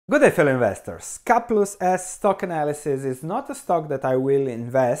Good day, fellow investors. K+S stock analysis is not a stock that I will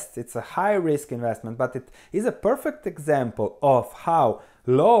invest. It's a high-risk investment, but it is a perfect example of how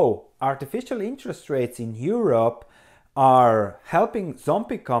low artificial interest rates in Europe are helping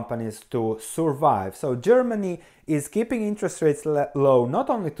zombie companies to survive. So Germany is keeping interest rates low not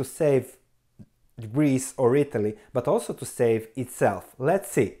only to save Greece or Italy, but also to save itself. Let's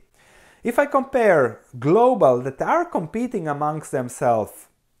see. If I compare global that are competing amongst themselves,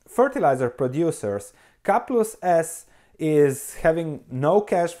 fertilizer producers, K+S is having no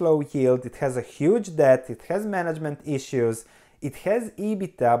cash flow yield, it has a huge debt, it has management issues, it has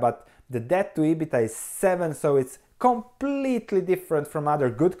EBITDA, but the debt to EBITDA is 7, so it's completely different from other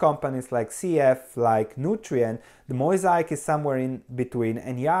good companies like CF, like Nutrien. The Mosaic is somewhere in between,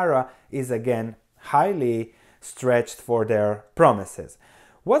 and Yara is again highly stretched for their promises.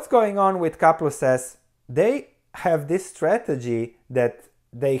 What's going on with K+S? They have this strategy that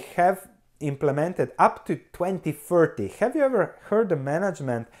they have implemented up to 2030. Have you ever heard the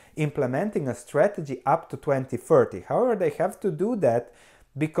management implementing a strategy up to 2030? However, they have to do that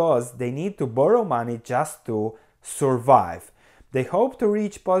because they need to borrow money just to survive. They hope to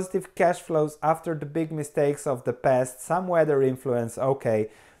reach positive cash flows after the big mistakes of the past, some weather influence, okay,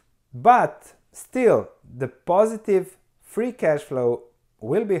 but still the positive free cash flow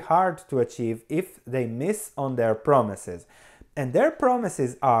will be hard to achieve if they miss on their promises. And their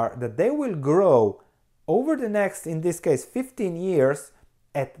promises are that they will grow over the next, in this case, 15 years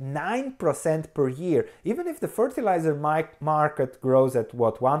at 9% per year. Even if the fertilizer market grows at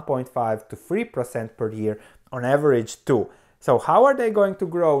what, 1.5 to 3% per year, on average 2. So how are they going to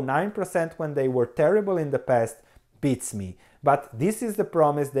grow 9% when they were terrible in the past? Beats me. But this is the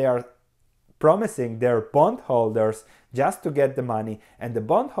promise they are promising their bondholders just to get the money, and the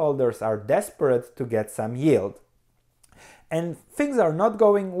bondholders are desperate to get some yield. And things are not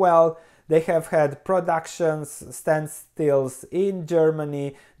going well. They have had productions standstills in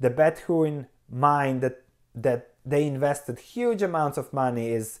Germany. The Bethune mine that they invested huge amounts of money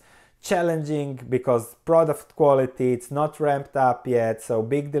is challenging because product quality, it's not ramped up yet, so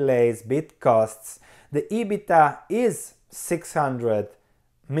big delays, big costs. The EBITDA is 600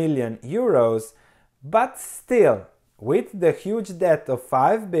 million euros, but still, with the huge debt of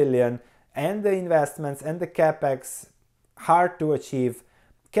 5 billion and the investments and the capex, hard to achieve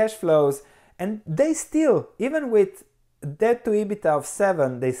cash flows, and they still, even with debt to EBITDA of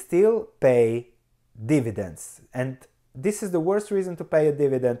 7, they still pay dividends. And this is the worst reason to pay a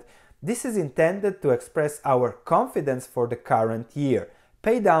dividend. This is intended to express our confidence for the current year.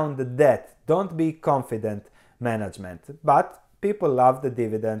 Pay down the debt, don't be confident management. But people love the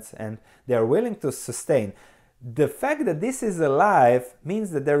dividends and they are willing to sustain. The fact that this is alive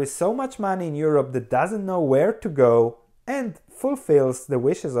means that there is so much money in Europe that doesn't know where to go and fulfills the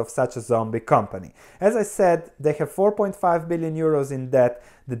wishes of such a zombie company. As I said, they have 4.5 billion euros in debt.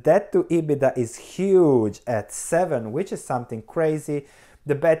 The debt to EBITDA is huge at 7, which is something crazy.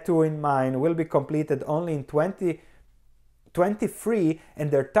 The Bethune mine will be completed only in 2023, and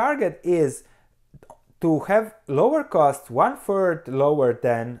their target is to have lower costs, 1/3 lower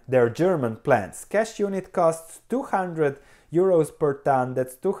than their German plants. Cash unit costs 200 euros per ton,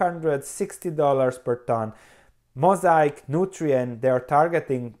 that's $260 per ton. Mosaic, Nutrien, they are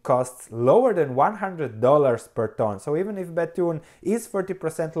targeting costs lower than $100 per ton. So even if Bethune is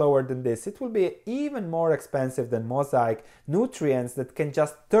 30% lower than this, it will be even more expensive than Mosaic, Nutrients that can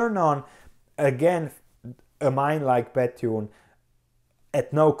just turn on again a mine like Bethune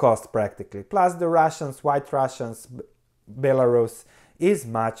at no cost practically. Plus the Russians, White Russians, Belarus is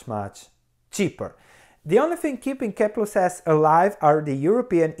much cheaper. The only thing keeping K+S alive are the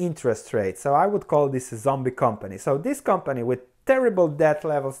European interest rates, so I would call this a zombie company. So this company with terrible debt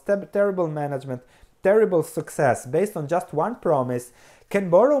levels, terrible management, terrible success based on just one promise can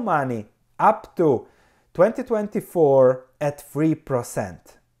borrow money up to 2024 at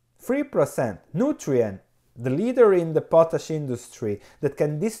 3%. 3%. Nutrien, the leader in the potash industry that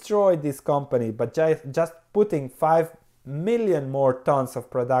can destroy this company but just putting 5 million more tons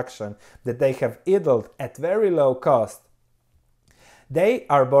of production that they have idled at very low cost, they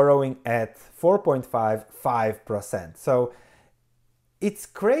are borrowing at 4.5%. So it's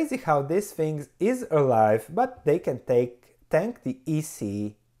crazy how this thing is alive, but they can thank the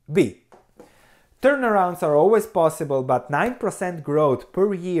ECB. Turnarounds are always possible, but 9% growth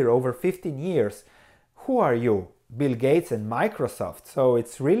per year over 15 years, who are you? Bill Gates and Microsoft. So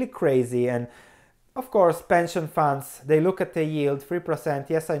it's really crazy, and Of course, pension funds, they look at the yield, 3%.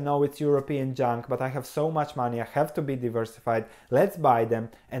 Yes, I know it's European junk, but I have so much money, I have to be diversified. Let's buy them.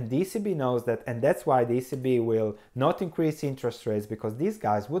 And the ECB knows that, and that's why the ECB will not increase interest rates, because these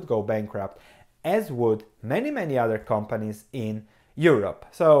guys would go bankrupt, as would many other companies in Europe.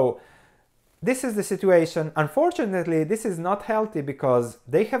 So this is the situation. Unfortunately, this is not healthy because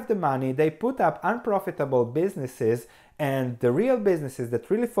they have the money, they put up unprofitable businesses, and the real businesses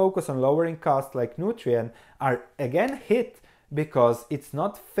that really focus on lowering costs like Nutrien are again hit because it's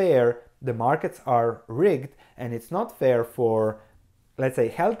not fair. The markets are rigged and it's not fair for, let's say,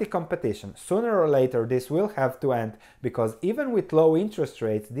 healthy competition. Sooner or later this will have to end, because even with low interest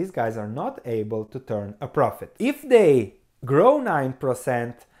rates, these guys are not able to turn a profit. If they grow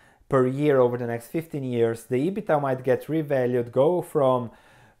 9% per year over the next 15 years, the EBITDA might get revalued, go from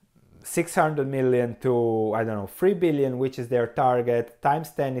 600 million to, I don't know, 3 billion, which is their target.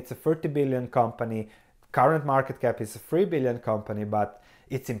 Times 10, it's a 30 billion company. Current market cap is a 3 billion company, but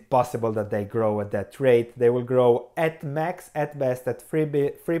it's impossible that they grow at that rate. They will grow at max, at best, at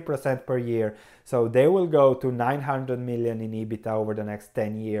 3% per year. So they will go to 900 million in EBITDA over the next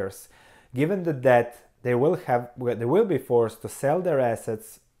 10 years. Given the debt, they will be forced to sell their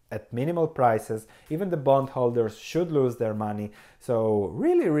assets at minimal prices. Even the bondholders should lose their money. So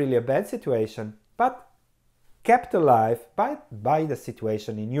really a bad situation, but kept alive by the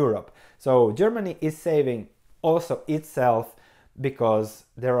situation in Europe. So Germany is saving also itself, because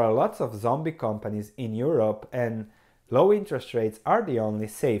there are lots of zombie companies in Europe and low interest rates are the only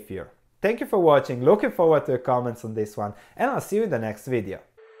savior. Thank you for watching, looking forward to your comments on this one, and I'll see you in the next video.